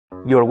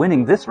You're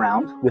winning this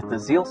round with the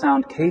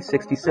ZealSound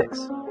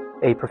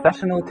K66, a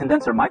professional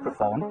condenser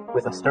microphone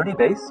with a sturdy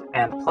base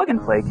and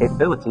plug-and-play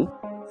capability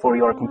for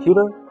your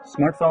computer,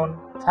 smartphone,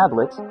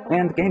 tablet,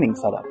 and gaming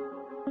setup.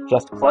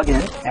 Just plug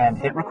in and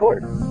hit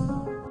record.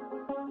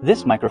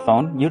 This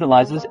microphone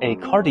utilizes a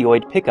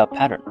cardioid pickup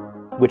pattern,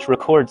 which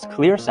records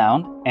clear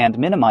sound and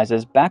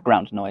minimizes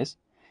background noise,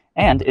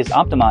 and is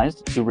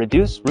optimized to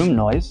reduce room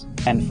noise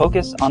and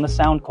focus on the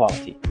sound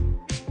quality.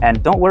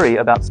 And don't worry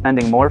about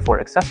spending more for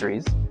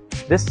accessories.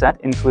 This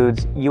set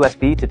includes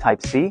USB to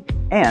Type-C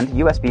and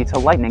USB to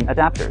Lightning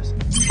adapters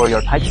for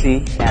your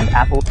Type-C and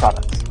Apple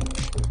products.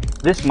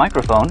 This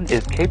microphone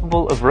is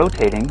capable of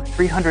rotating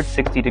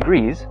 360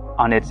 degrees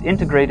on its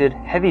integrated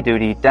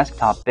heavy-duty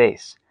desktop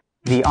base.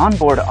 The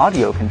onboard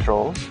audio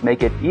controls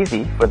make it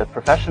easy for the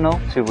professional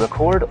to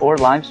record or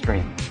live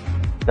stream.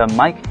 The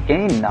mic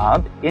gain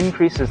knob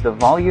increases the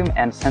volume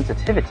and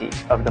sensitivity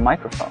of the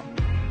microphone.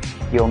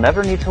 You'll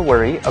never need to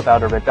worry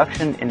about a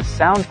reduction in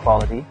sound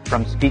quality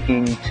from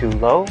speaking too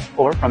low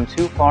or from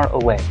too far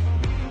away.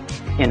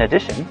 In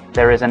addition,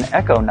 there is an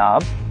echo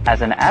knob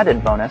as an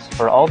added bonus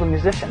for all the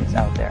musicians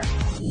out there.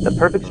 The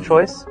perfect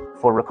choice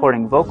for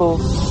recording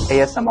vocals,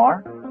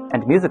 ASMR,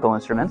 and musical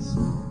instruments,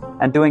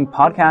 and doing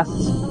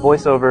podcasts,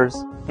 voiceovers,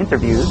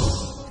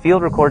 interviews,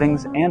 field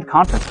recordings, and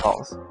conference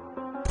calls,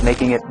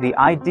 making it the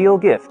ideal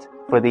gift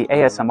for the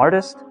ASM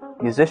artist,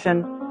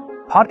 musician,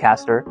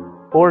 podcaster,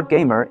 or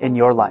gamer in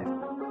your life.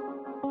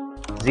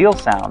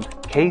 ZealSound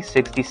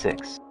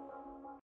K66.